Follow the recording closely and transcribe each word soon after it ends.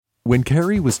When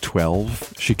Carrie was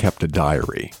 12, she kept a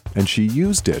diary, and she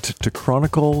used it to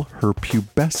chronicle her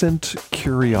pubescent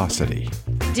curiosity.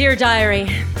 Dear diary,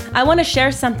 I want to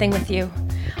share something with you.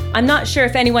 I'm not sure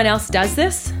if anyone else does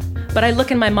this, but I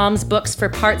look in my mom's books for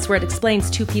parts where it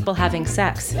explains two people having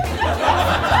sex.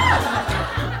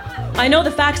 I know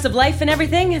the facts of life and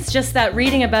everything, it's just that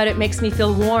reading about it makes me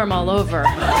feel warm all over.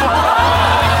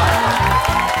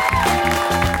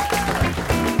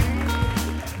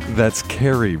 That's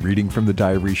Carrie reading from the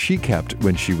diary she kept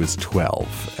when she was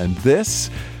 12. And this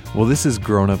is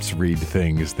Grown-Ups Read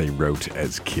Things They Wrote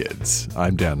as Kids.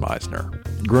 I'm Dan Meisner.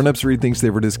 Grown-Ups Read Things They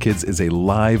Wrote as Kids is a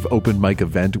live open mic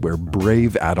event where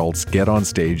brave adults get on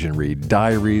stage and read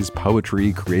diaries,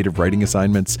 poetry, creative writing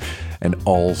assignments, and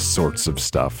all sorts of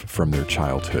stuff from their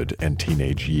childhood and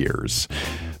teenage years.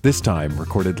 This time,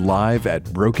 recorded live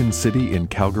at Broken City in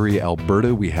Calgary,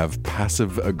 Alberta, we have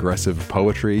passive-aggressive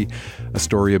poetry, a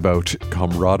story about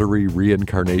camaraderie,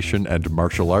 reincarnation, and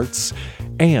martial arts,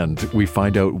 and we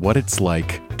find out what it's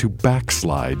like to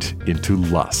backslide into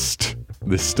lust.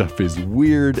 This stuff is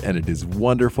weird, and it is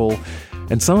wonderful,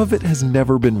 and some of it has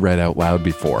never been read out loud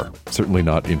before, certainly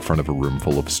not in front of a room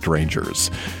full of strangers.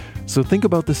 So think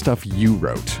about the stuff you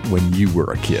wrote when you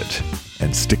were a kid,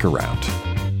 and stick around.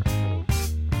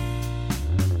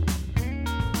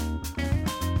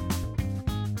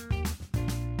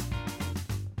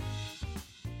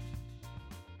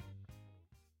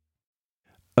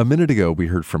 A minute ago, we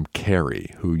heard from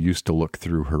Carrie, who used to look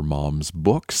through her mom's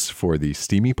books for the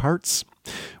steamy parts.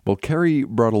 Well, Carrie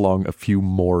brought along a few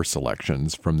more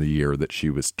selections from the year that she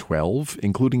was 12,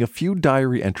 including a few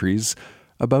diary entries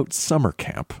about summer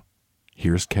camp.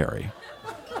 Here's Carrie.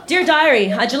 Dear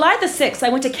diary, on July the 6th, I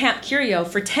went to Camp Curio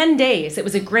for 10 days. It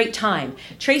was a great time.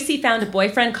 Tracy found a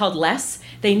boyfriend called Les.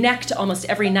 They necked almost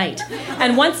every night.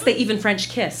 And once they even French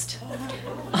kissed.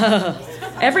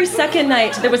 Every second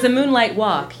night, there was a moonlight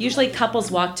walk. Usually couples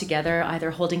walked together,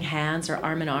 either holding hands or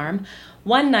arm in arm.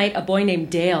 One night, a boy named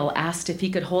Dale asked if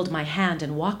he could hold my hand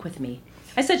and walk with me.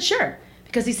 I said sure,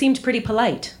 because he seemed pretty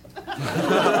polite.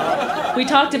 We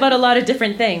talked about a lot of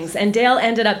different things, and Dale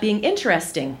ended up being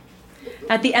interesting.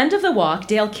 At the end of the walk,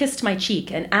 Dale kissed my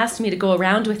cheek and asked me to go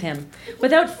around with him.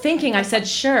 Without thinking, I said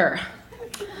sure.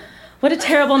 What a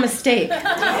terrible mistake.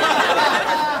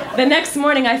 The next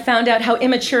morning, I found out how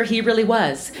immature he really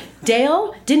was.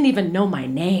 Dale didn't even know my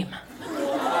name.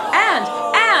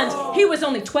 And he was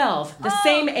only 12, the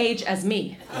same age as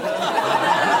me.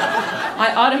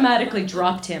 I automatically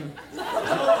dropped him.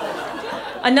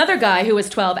 Another guy who was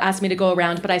 12 asked me to go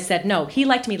around, but I said no. He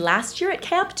liked me last year at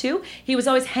camp, too. He was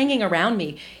always hanging around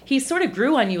me. He sort of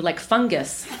grew on you like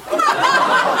fungus.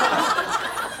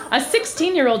 A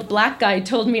 16-year-old black guy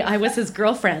told me I was his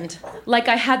girlfriend, like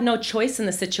I had no choice in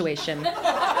the situation.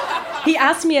 He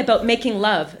asked me about making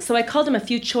love, so I called him a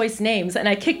few choice names and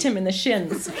I kicked him in the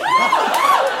shins.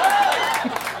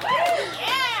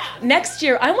 Next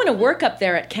year, I want to work up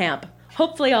there at camp.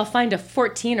 Hopefully I'll find a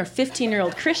 14 or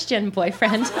 15-year-old Christian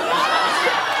boyfriend.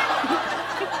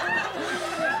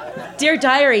 Dear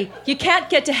diary, you can't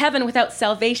get to heaven without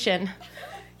salvation.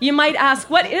 You might ask,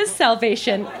 what is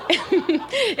salvation?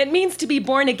 It means to be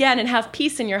born again and have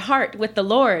peace in your heart with the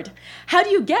Lord. How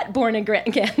do you get born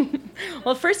again?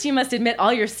 Well, first you must admit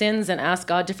all your sins and ask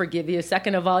God to forgive you.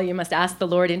 Second of all, you must ask the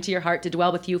Lord into your heart to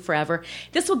dwell with you forever.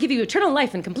 This will give you eternal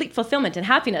life and complete fulfillment and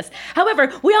happiness.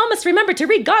 However, we all must remember to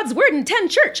read God's word and attend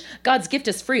church. God's gift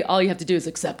is free. All you have to do is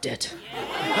accept it.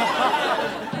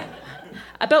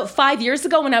 About 5 years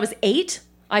ago when I was 8,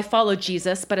 I followed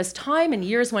Jesus, but as time and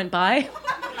years went by,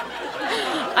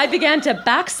 I began to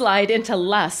backslide into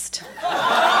lust.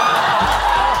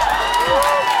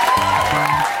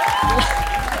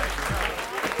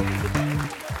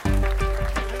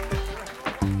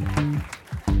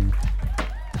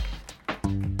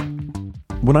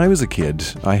 When I was a kid,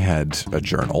 I had a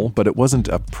journal, but it wasn't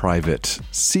a private,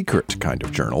 secret kind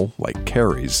of journal like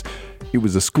Carrie's. It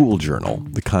was a school journal,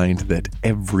 the kind that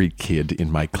every kid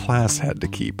in my class had to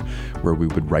keep, where we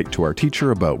would write to our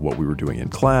teacher about what we were doing in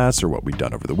class or what we'd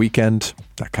done over the weekend,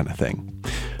 that kind of thing.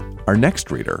 Our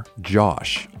next reader,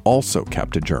 Josh, also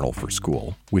kept a journal for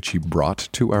school, which he brought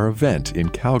to our event in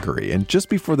Calgary. And just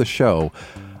before the show,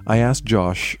 I asked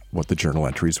Josh what the journal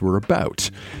entries were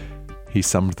about. He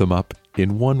summed them up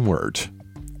in one word: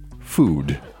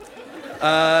 food.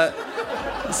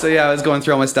 So yeah, I was going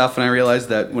through all my stuff and I realized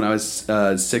that when I was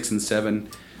 6 and 7,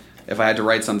 if I had to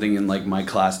write something in like my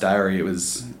class diary, it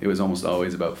was almost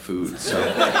always about food. So,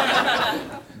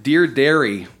 dear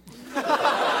dairy,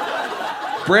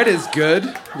 bread is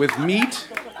good with meat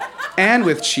and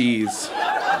with cheese.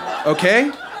 Okay?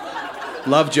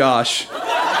 Love, Josh.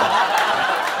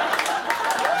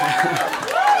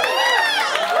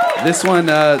 This one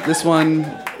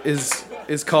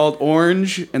is called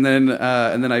Orange, and then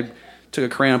I took a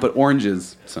crayon and put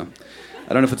oranges. So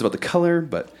I don't know if it's about the color,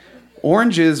 but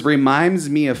oranges reminds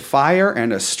me of fire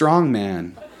and a strong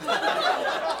man.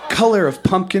 Color of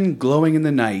pumpkin glowing in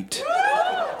the night.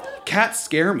 Cats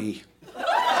scare me.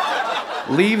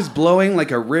 Leaves blowing like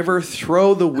a river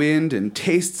throw the wind and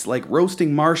tastes like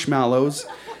roasting marshmallows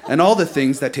and all the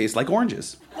things that taste like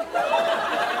oranges.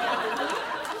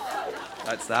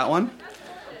 That's that one.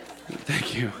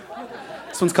 Thank you.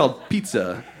 This one's called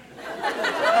Pizza.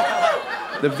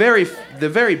 The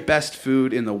very best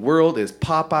food in the world is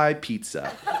Popeye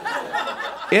pizza.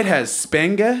 It has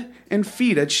Spenga and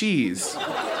feta cheese.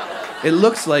 It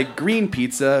looks like green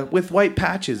pizza with white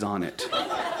patches on it.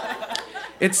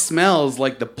 It smells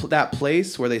like that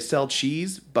place where they sell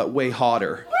cheese, but way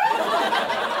hotter.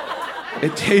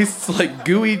 It tastes like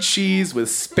gooey cheese with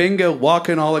Spenga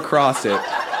walking all across it.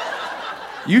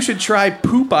 You should try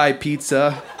Poop-Eye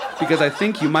pizza because I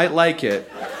think you might like it.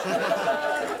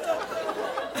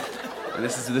 And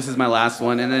this is my last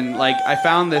one. And then I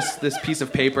found this piece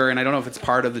of paper, and I don't know if it's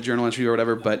part of the journal entry or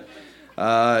whatever, but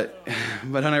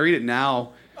when I read it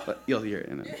now, you'll hear it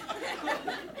in it.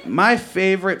 My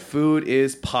favorite food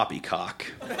is poppycock.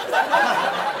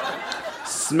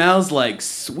 Smells like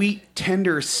sweet,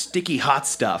 tender, sticky hot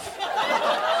stuff.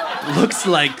 Looks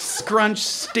like scrunch,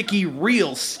 sticky,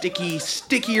 real sticky,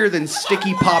 stickier than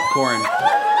sticky popcorn.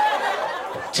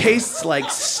 Tastes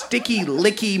like sticky,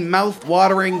 licky,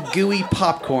 mouth-watering, gooey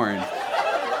popcorn.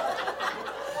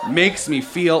 Makes me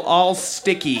feel all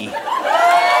sticky.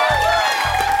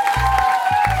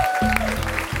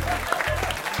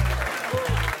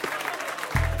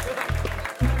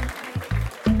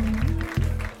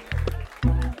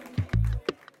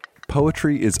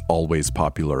 Poetry is always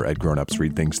popular at Grown Ups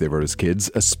Read Things They Wrote as Kids,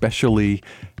 especially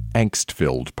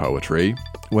angst-filled poetry.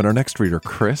 When our next reader,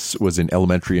 Chris, was in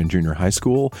elementary and junior high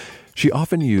school, she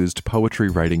often used poetry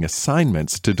writing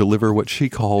assignments to deliver what she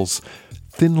calls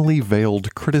thinly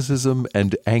veiled criticism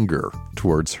and anger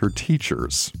towards her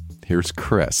teachers. Here's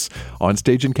Chris, on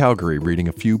stage in Calgary, reading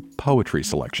a few poetry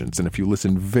selections. And if you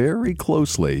listen very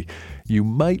closely, you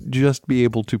might just be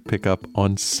able to pick up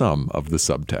on some of the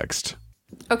subtext.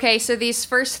 Okay, so these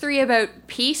first three about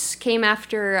peace came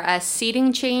after a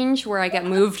seating change where I got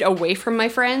moved away from my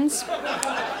friends.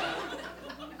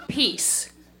 Peace.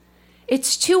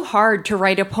 It's too hard to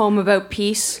write a poem about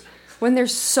peace when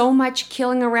there's so much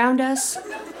killing around us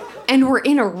and we're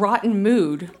in a rotten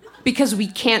mood because we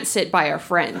can't sit by our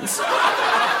friends.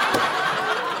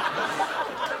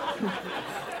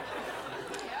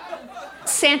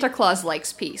 Santa Claus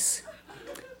likes peace.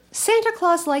 Santa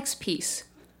Claus likes peace.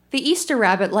 The Easter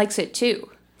rabbit likes it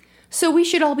too. So we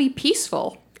should all be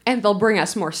peaceful, and they'll bring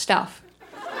us more stuff.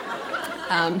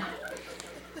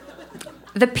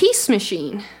 The peace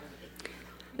machine.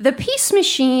 The peace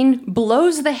machine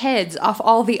blows the heads off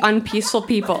all the unpeaceful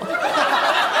people.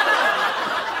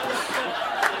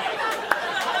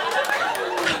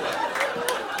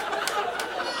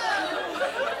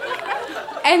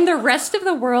 And the rest of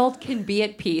the world can be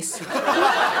at peace.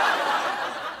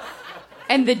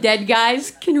 And the dead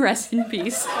guys can rest in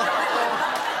peace.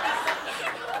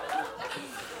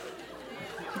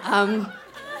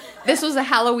 This was a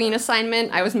Halloween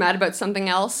assignment. I was mad about something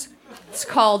else. It's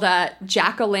called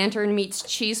Jack-o'-lantern meets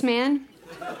Cheeseman.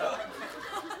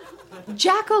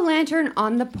 Jack-o'-lantern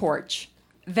on the porch.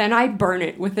 Then I burn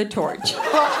it with a torch.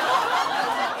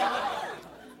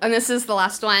 And this is the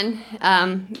last one.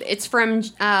 It's from,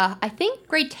 I think,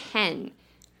 grade 10.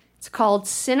 It's called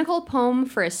Cynical Poem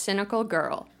for a Cynical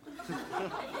Girl.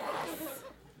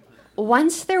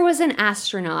 Once there was an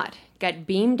astronaut, got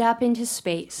beamed up into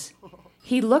space.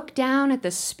 He looked down at the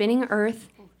spinning Earth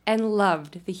and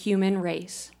loved the human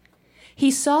race. He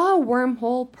saw a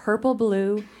wormhole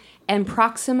purple-blue and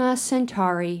Proxima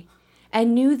Centauri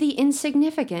and knew the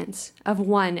insignificance of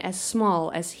one as small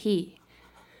as he.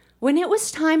 When it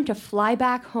was time to fly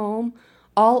back home,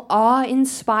 all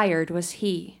awe-inspired was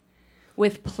he.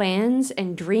 With plans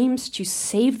and dreams to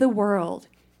save the world,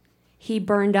 he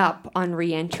burned up on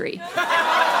re-entry.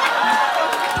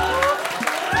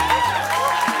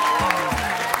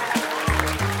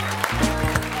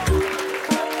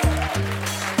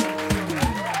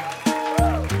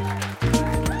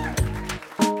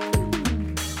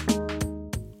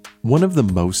 One of the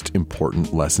most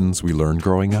important lessons we learn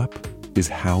growing up is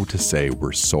how to say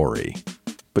we're sorry.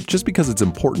 But just because it's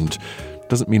important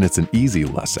doesn't mean it's an easy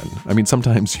lesson. I mean,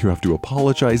 sometimes you have to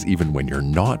apologize even when you're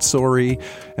not sorry,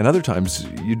 and other times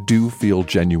you do feel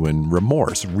genuine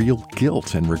remorse, real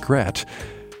guilt and regret,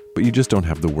 but you just don't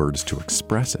have the words to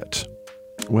express it.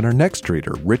 When our next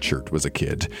reader, Richard, was a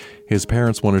kid, his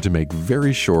parents wanted to make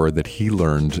very sure that he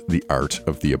learned the art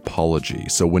of the apology.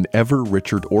 So whenever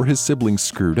Richard or his siblings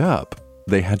screwed up,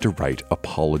 they had to write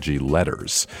apology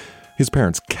letters. His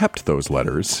parents kept those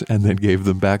letters and then gave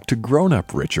them back to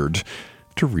grown-up Richard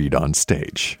to read on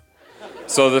stage.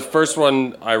 So the first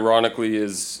one, ironically,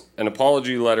 is an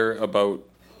apology letter about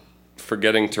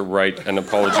forgetting to write an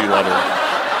apology letter.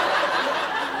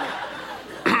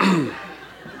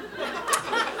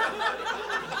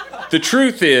 The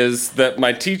truth is that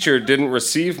my teacher didn't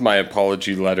receive my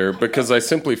apology letter because I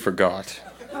simply forgot.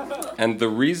 And the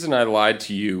reason I lied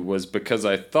to you was because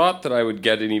I thought that I would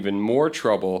get in even more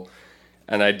trouble,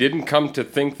 and I didn't come to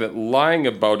think that lying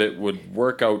about it would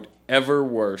work out ever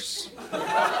worse.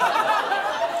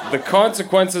 The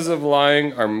consequences of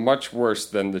lying are much worse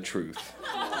than the truth.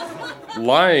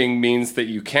 Lying means that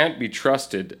you can't be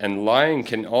trusted, and lying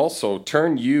can also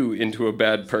turn you into a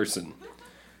bad person.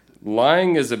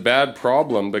 Lying is a bad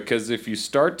problem because if you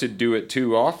start to do it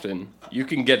too often, you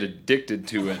can get addicted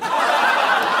to it.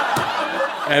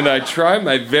 And I try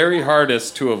my very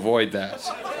hardest to avoid that.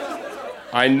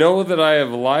 I know that I have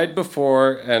lied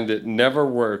before and it never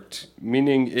worked,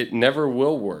 meaning it never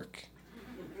will work.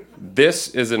 This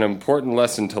is an important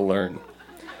lesson to learn.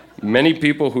 Many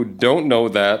people who don't know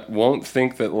that won't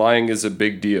think that lying is a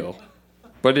big deal,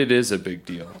 but it is a big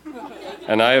deal.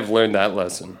 And I have learned that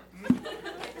lesson.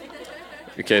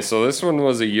 Okay, so this one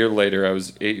was a year later. I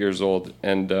was 8 years old,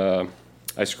 and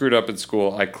I screwed up at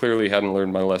school. I clearly hadn't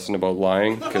learned my lesson about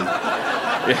lying, because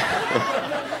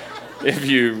if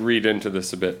you read into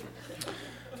this a bit.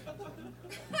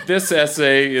 This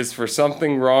essay is for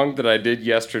something wrong that I did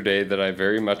yesterday that I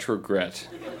very much regret.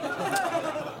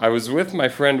 I was with my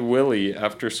friend Willie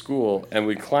after school, and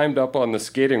we climbed up on the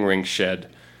skating rink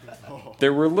shed.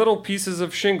 There were little pieces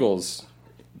of shingles,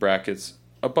 brackets,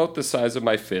 about the size of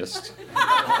my fist,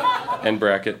 end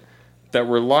bracket, that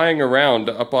were lying around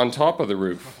up on top of the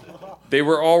roof. They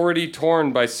were already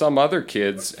torn by some other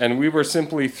kids, and we were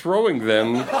simply throwing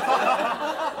them,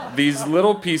 these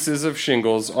little pieces of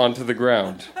shingles, onto the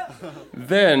ground.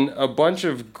 Then a bunch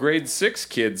of grade 6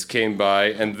 kids came by,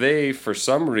 and they, for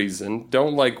some reason,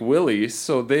 don't like Willie,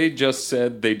 so they just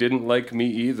said they didn't like me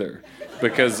either,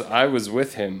 because I was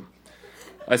with him.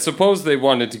 I suppose they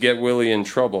wanted to get Willie in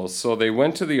trouble, so they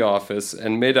went to the office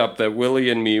and made up that Willie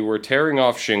and me were tearing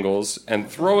off shingles and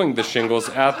throwing the shingles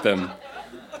at them.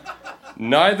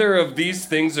 Neither of these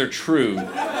things are true.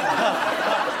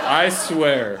 I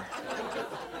swear.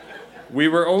 We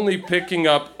were only picking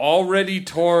up already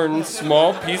torn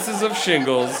small pieces of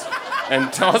shingles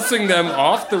and tossing them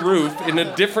off the roof in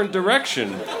a different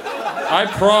direction. I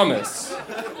promise.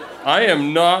 I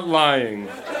am not lying.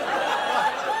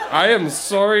 I am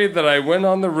sorry that I went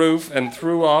on the roof and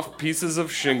threw off pieces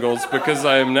of shingles because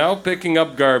I am now picking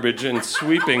up garbage and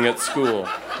sweeping at school.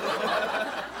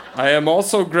 I am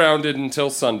also grounded until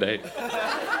Sunday.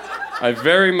 I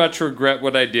very much regret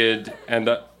what I did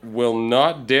and will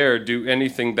not dare do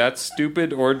anything that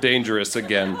stupid or dangerous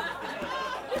again.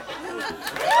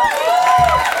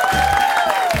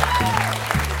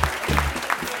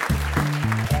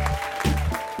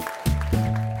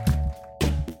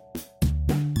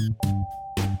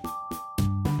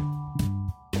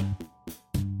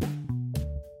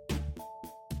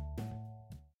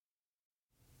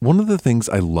 One of the things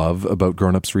I love about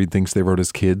Grown Ups Read Things They Wrote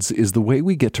as Kids is the way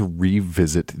we get to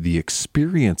revisit the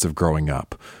experience of growing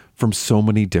up from so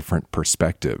many different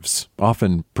perspectives,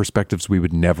 often perspectives we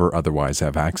would never otherwise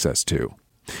have access to.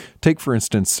 Take, for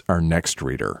instance, our next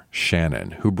reader,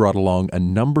 Shannon, who brought along a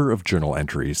number of journal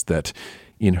entries that,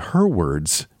 in her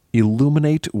words,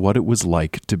 illuminate what it was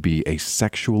like to be a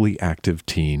sexually active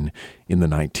teen in the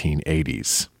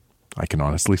 1980s. I can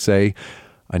honestly say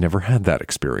I never had that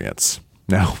experience.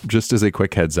 Now, just as a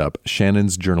quick heads up,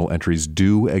 Shannon's journal entries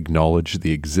do acknowledge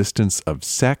the existence of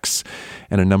sex,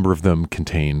 and a number of them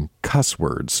contain cuss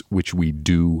words, which we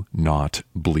do not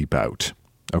bleep out.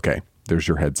 Okay, there's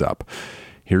your heads up.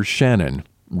 Here's Shannon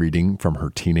reading from her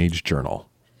teenage journal.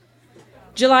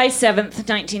 July 7th,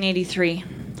 1983.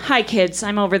 Hi, kids.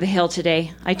 I'm over the hill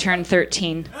today. I turned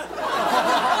 13.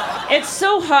 It's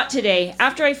so hot today.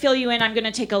 After I fill you in, I'm going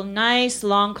to take a nice,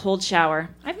 long, cold shower.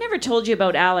 I've never told you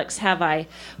about Alex, have I?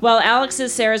 Well, Alex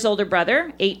is Sarah's older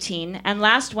brother, 18, and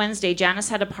last Wednesday, Janice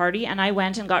had a party, and I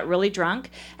went and got really drunk,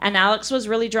 and Alex was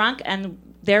really drunk, and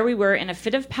there we were in a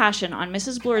fit of passion on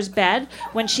Mrs. Bloor's bed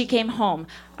when she came home.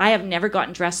 I have never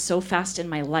gotten dressed so fast in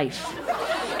my life.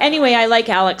 Anyway, I like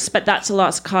Alex, but that's a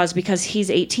lost cause because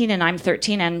he's 18 and I'm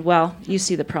 13, and, well, you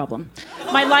see the problem.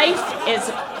 My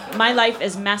life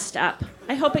is messed up.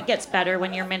 I hope it gets better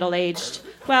when you're middle-aged.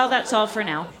 Well, that's all for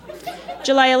now.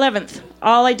 July 11th.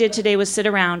 All I did today was sit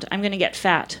around. I'm going to get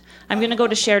fat. I'm going to go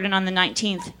to Sheridan on the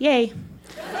 19th. Yay.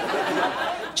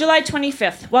 July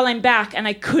 25th. Well, I'm back, and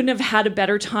I couldn't have had a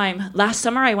better time. Last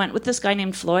summer, I went with this guy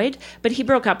named Floyd, but he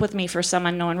broke up with me for some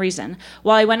unknown reason.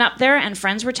 Well, I went up there, and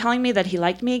friends were telling me that he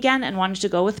liked me again and wanted to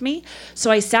go with me.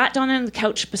 So I sat down on the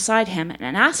couch beside him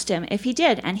and asked him if he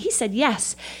did, and he said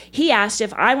yes. He asked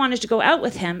if I wanted to go out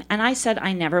with him, and I said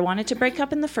I never wanted to break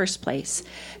up in the first place.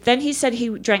 Then he said he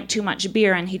drank too much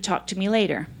beer, and he'd talk to me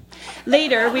later.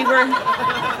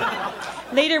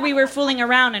 Later, we were fooling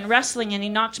around and wrestling, and he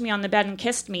knocked me on the bed and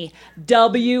kissed me.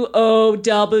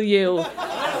 W-O-W.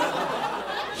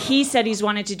 He said he's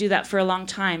wanted to do that for a long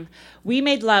time. We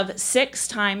made love 6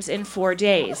 times in 4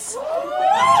 days.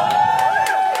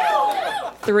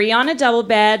 3 on a double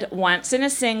bed, once in a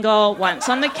single, once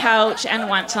on the couch, and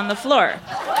once on the floor.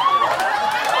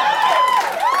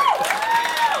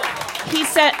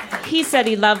 He said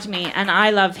he loved me, and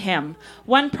I love him.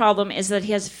 One problem is that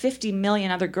he has 50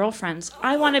 million other girlfriends.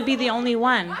 I want to be the only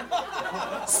one.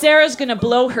 Sarah's going to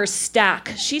blow her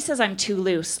stack. She says I'm too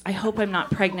loose. I hope I'm not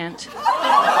pregnant.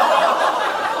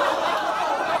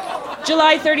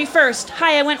 July 31st.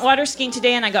 Hi, I went water skiing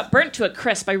today and I got burnt to a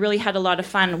crisp. I really had a lot of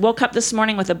fun. Woke up this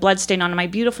morning with a bloodstain on my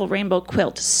beautiful rainbow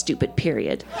quilt. Stupid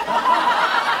period.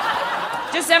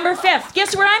 December 5th.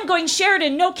 Guess where I'm going?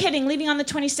 Sheridan. No kidding. Leaving on the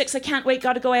 26th. I can't wait.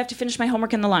 Gotta go. I have to finish my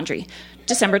homework and the laundry.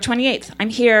 December 28th. I'm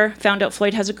here. Found out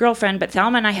Floyd has a girlfriend, but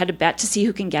Thelma and I had a bet to see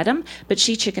who can get him, but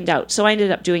she chickened out, so I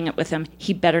ended up doing it with him.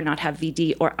 He better not have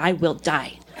VD or I will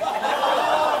die.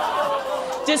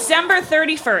 December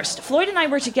 31st. Floyd and I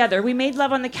were together. We made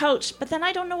love on the couch, but then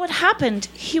I don't know what happened.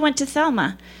 He went to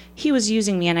Thelma. He was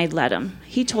using me and I'd let him.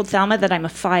 He told Thelma that I'm a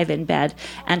 5 in bed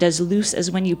and as loose as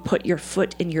when you put your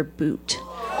foot in your boot.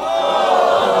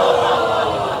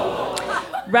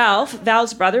 Ralph,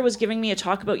 Val's brother, was giving me a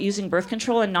talk about using birth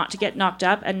control and not to get knocked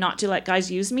up and not to let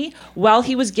guys use me. While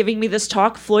he was giving me this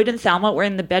talk, Floyd and Thelma were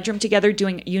in the bedroom together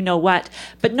doing you-know-what,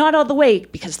 but not all the way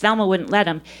because Thelma wouldn't let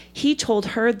him. He told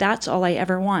her that's all I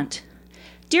ever want.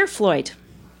 Dear Floyd,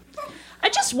 I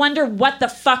just wonder what the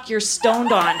fuck you're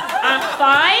stoned on. A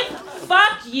 5?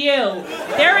 Fuck you.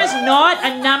 There is not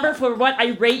a number for what I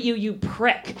rate you, you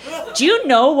prick. Do you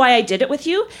know why I did it with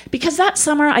you? Because that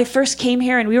summer I first came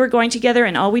here and we were going together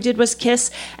and all we did was kiss,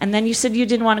 and then you said you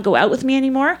didn't want to go out with me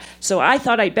anymore, so I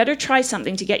thought I'd better try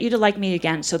something to get you to like me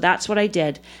again, so that's what I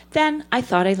did. Then I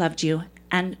thought I loved you.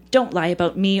 And don't lie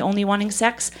about me only wanting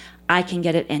sex. I can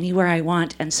get it anywhere I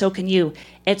want, and so can you.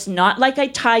 It's not like I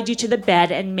tied you to the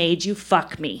bed and made you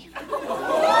fuck me.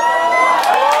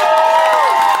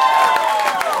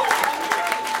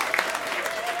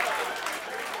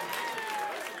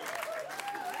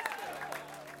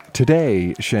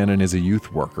 Today, Shannon is a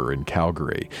youth worker in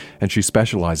Calgary, and she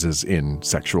specializes in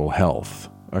sexual health.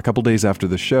 A couple days after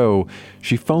the show,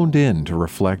 she phoned in to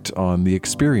reflect on the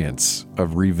experience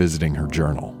of revisiting her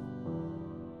journal.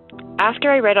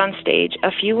 After I read on stage,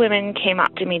 a few women came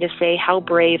up to me to say how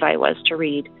brave I was to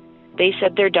read. They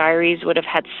said their diaries would have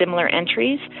had similar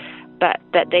entries, but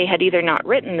that they had either not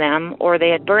written them or they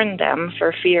had burned them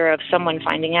for fear of someone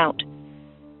finding out.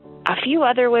 A few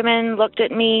other women looked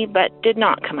at me but did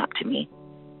not come up to me.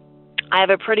 I have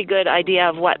a pretty good idea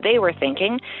of what they were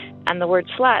thinking, and the word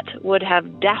slut would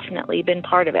have definitely been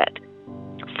part of it.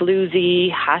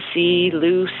 Floozy, hussy,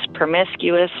 loose,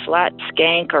 promiscuous, slut,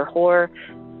 skank, or whore.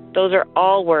 Those are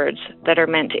all words that are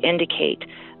meant to indicate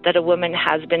that a woman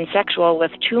has been sexual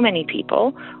with too many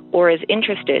people or is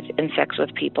interested in sex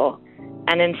with people.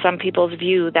 And in some people's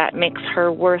view, that makes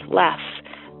her worth less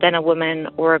than a woman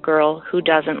or a girl who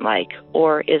doesn't like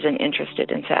or isn't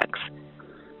interested in sex.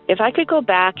 If I could go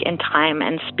back in time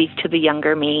and speak to the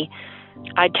younger me,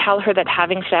 I'd tell her that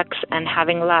having sex and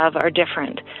having love are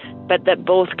different, but that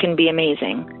both can be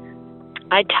amazing.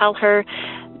 I'd tell her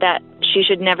that she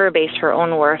should never base her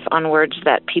own worth on words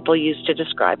that people use to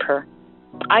describe her.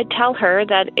 I'd tell her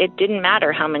that it didn't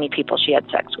matter how many people she had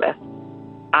sex with.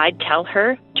 I'd tell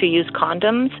her to use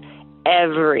condoms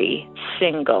every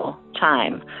single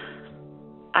time.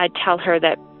 I'd tell her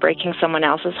that breaking someone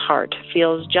else's heart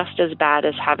feels just as bad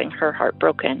as having her heart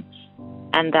broken,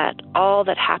 and that all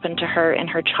that happened to her in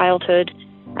her childhood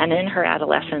and in her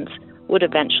adolescence would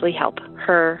eventually help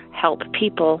her help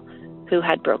people who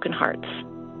had broken hearts.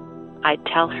 I'd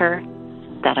tell her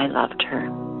that I loved her.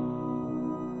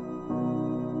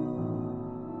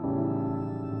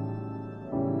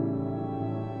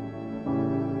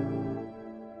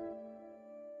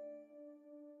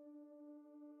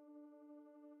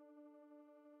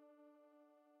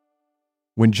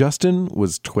 When Justin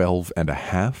was 12 and a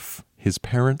half, his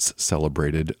parents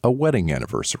celebrated a wedding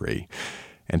anniversary.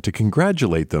 And to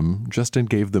congratulate them, Justin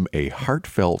gave them a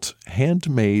heartfelt,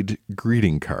 handmade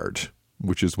greeting card,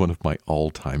 which is one of my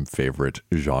all-time favorite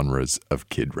genres of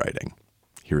kid writing.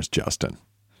 Here's Justin.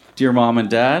 Dear Mom and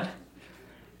Dad,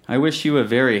 I wish you a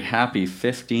very happy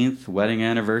 15th wedding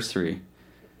anniversary.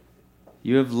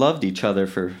 You have loved each other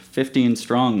for 15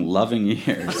 strong, loving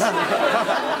years.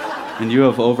 And you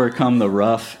have overcome the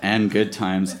rough and good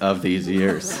times of these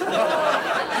years.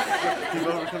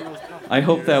 I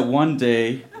hope that one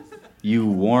day, you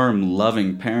warm,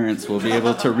 loving parents will be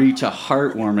able to reach a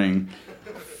heartwarming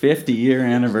 50-year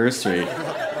anniversary,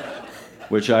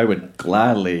 which I would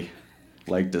gladly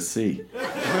like to see.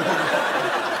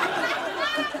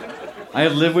 I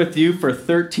have lived with you for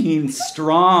 13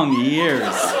 strong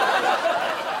years.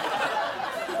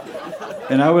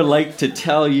 And I would like to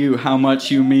tell you how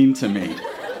much you mean to me.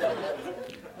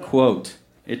 Quote,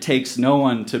 it takes no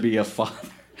one to be a father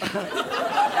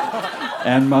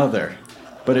and mother,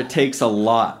 but it takes a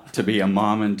lot to be a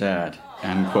mom and dad,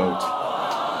 end quote.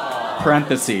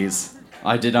 Parentheses,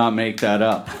 I did not make that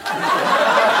up.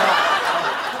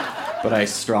 But I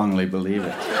strongly believe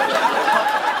it.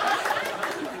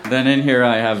 Then in here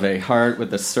I have a heart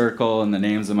with a circle and the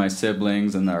names of my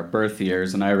siblings and our birth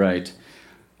years, and I write,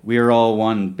 we are all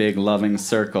one big loving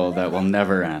circle that will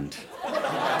never end.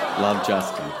 Love,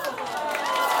 Justin.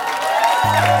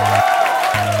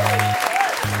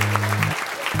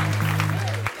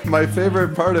 My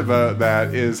favorite part about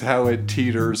that is how it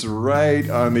teeters right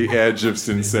on the edge of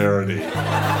sincerity.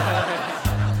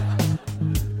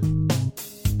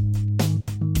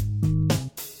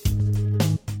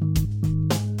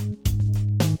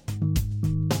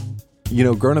 You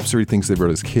know, Grown Ups Read Things They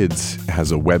Wrote as Kids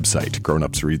has a website,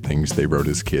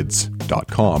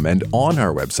 grownupsreadthingsttheywroteaskids.com. And on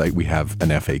our website, we have an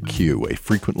FAQ, a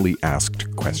frequently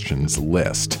asked questions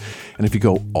list. And if you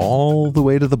go all the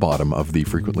way to the bottom of the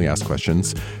frequently asked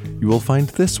questions, you will find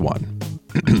this one.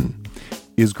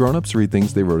 Is Grown Ups Read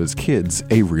Things They Wrote as Kids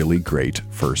a really great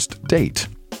first date?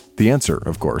 The answer,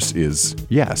 of course, is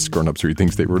yes. Grown Ups Read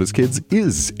Things They Wrote as Kids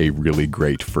is a really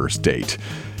great first date.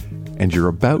 And you're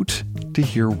about to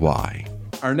hear why.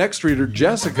 Our next reader,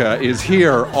 Jessica, is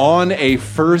here on a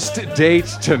first date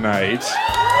tonight.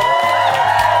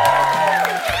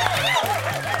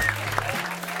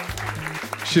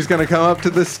 She's going to come up to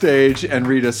the stage and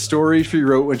read a story she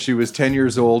wrote when she was 10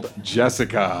 years old.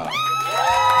 Jessica.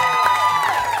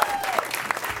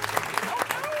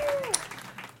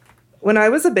 When I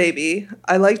was a baby,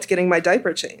 I liked getting my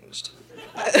diaper changed.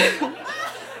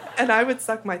 And I would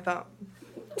suck my thumb.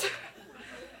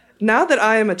 Now that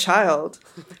I am a child,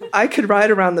 I could ride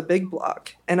around the big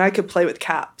block and I could play with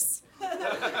caps.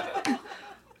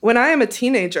 When I am a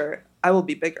teenager, I will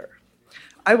be bigger.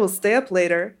 I will stay up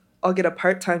later, I'll get a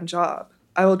part-time job,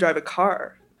 I will drive a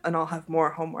car, and I'll have more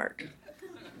homework.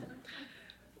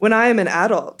 When I am an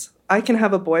adult, I can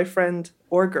have a boyfriend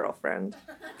or girlfriend.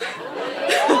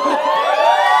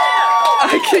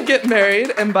 I can get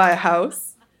married and buy a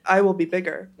house, I will be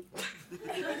bigger.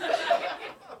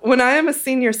 When I am a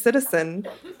senior citizen,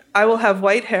 I will have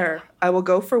white hair, I will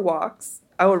go for walks,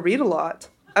 I will read a lot,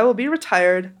 I will be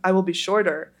retired, I will be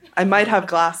shorter, I might have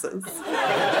glasses.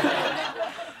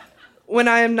 When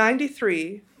I am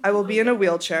 93, I will be in a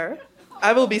wheelchair,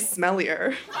 I will be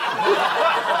smellier.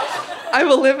 I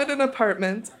will live in an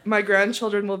apartment, my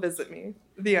grandchildren will visit me.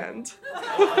 The end.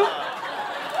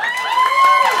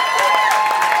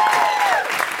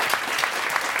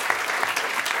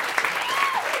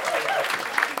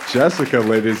 Jessica,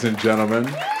 ladies and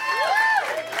gentlemen.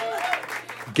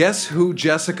 Guess who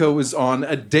Jessica was on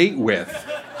a date with?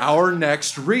 Our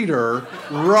next reader,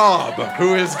 Rob,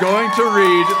 who is going to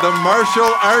read The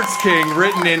Martial Arts King,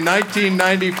 written in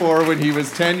 1994 when he was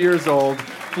 10 years old.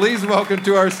 Please welcome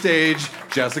to our stage,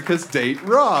 Jessica's date,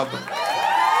 Rob.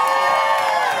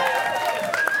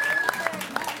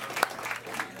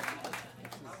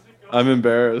 I'm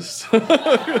embarrassed.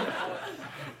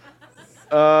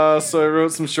 So I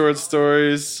wrote some short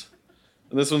stories,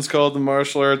 and this one's called The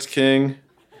Martial Arts King,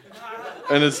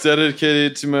 and it's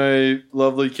dedicated to my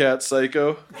lovely cat,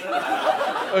 Psycho.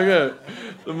 Okay,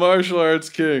 The Martial Arts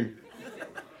King.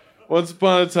 Once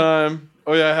upon a time,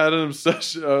 I had an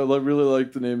obsession, I really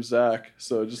liked the name Zach,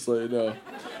 so just to let you know.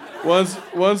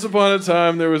 Once upon a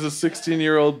time, there was a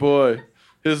 16-year-old boy.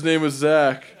 His name was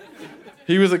Zach.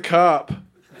 He was a cop,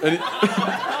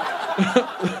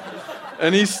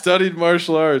 and he studied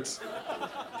martial arts.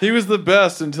 He was the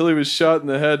best until he was shot in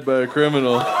the head by a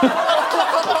criminal.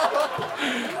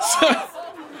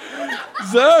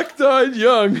 Zach died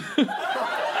young.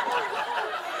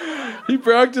 He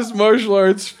practiced martial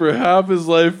arts for half his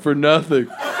life for nothing.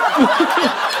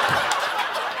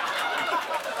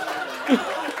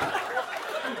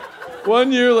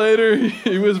 One year later,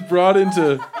 he was brought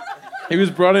into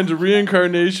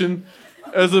reincarnation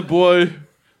as a boy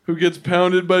who gets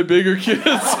pounded by bigger kids.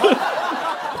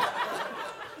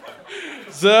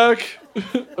 Zach,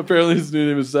 apparently his new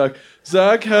name is Zach.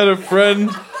 Zach had a friend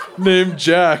named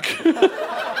Jack.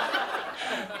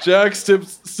 Jack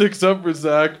sticks up for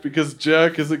Zach because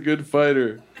Jack is a good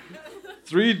fighter.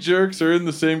 3 jerks are in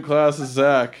the same class as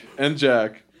Zach and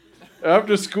Jack.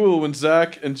 After school, when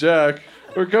Zach and Jack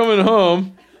were coming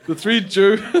home, the 3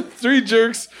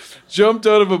 jerks jumped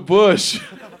out of a bush.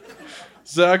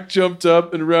 Zach jumped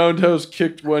up and roundhouse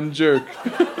kicked one jerk.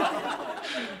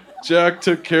 Jack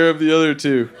took care of the other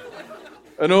 2.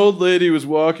 An old lady was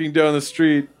walking down the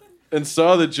street and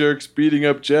saw the jerks beating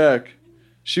up Jack.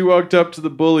 She walked up to the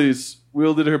bullies,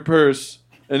 wielded her purse,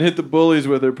 and hit the bullies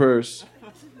with her purse.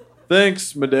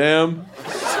 "Thanks, madame,"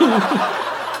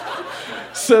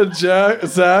 said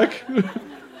Zach.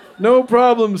 "No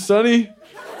problem, sonny,"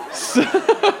 said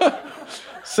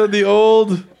the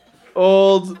old,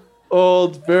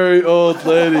 very old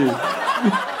lady.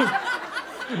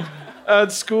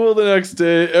 At school the next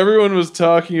day, everyone was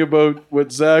talking about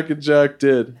what Zach and Jack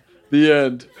did. The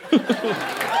end.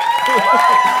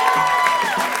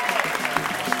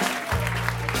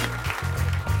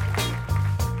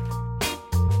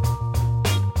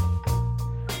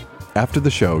 After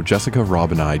the show, Jessica,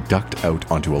 Rob, and I ducked out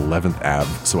onto 11th Ave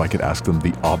so I could ask them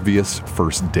the obvious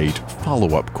first date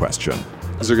follow-up question.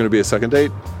 Is there going to be a second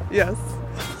date? Yes.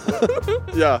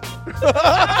 Yeah.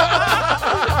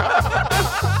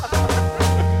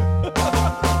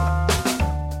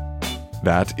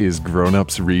 That is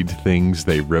Grown-Ups Read Things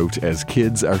They Wrote as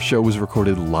Kids. Our show was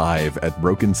recorded live at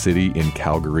Broken City in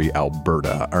Calgary,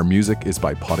 Alberta. Our music is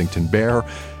by Poddington Bear.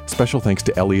 Special thanks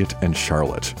to Elliot and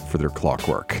Charlotte for their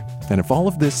clockwork. And if all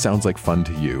of this sounds like fun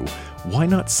to you, why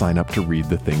not sign up to read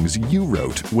the things you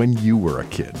wrote when you were a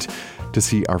kid? To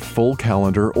see our full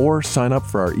calendar or sign up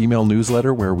for our email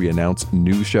newsletter where we announce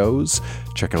new shows,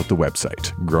 check out the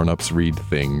website,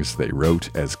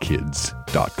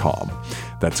 grownupsreadthingsttheywroteaskids.com.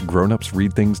 That's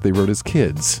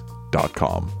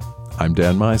grownupsreadthingsttheywroteaskids.com. I'm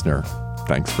Dan Meisner.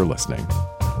 Thanks for listening.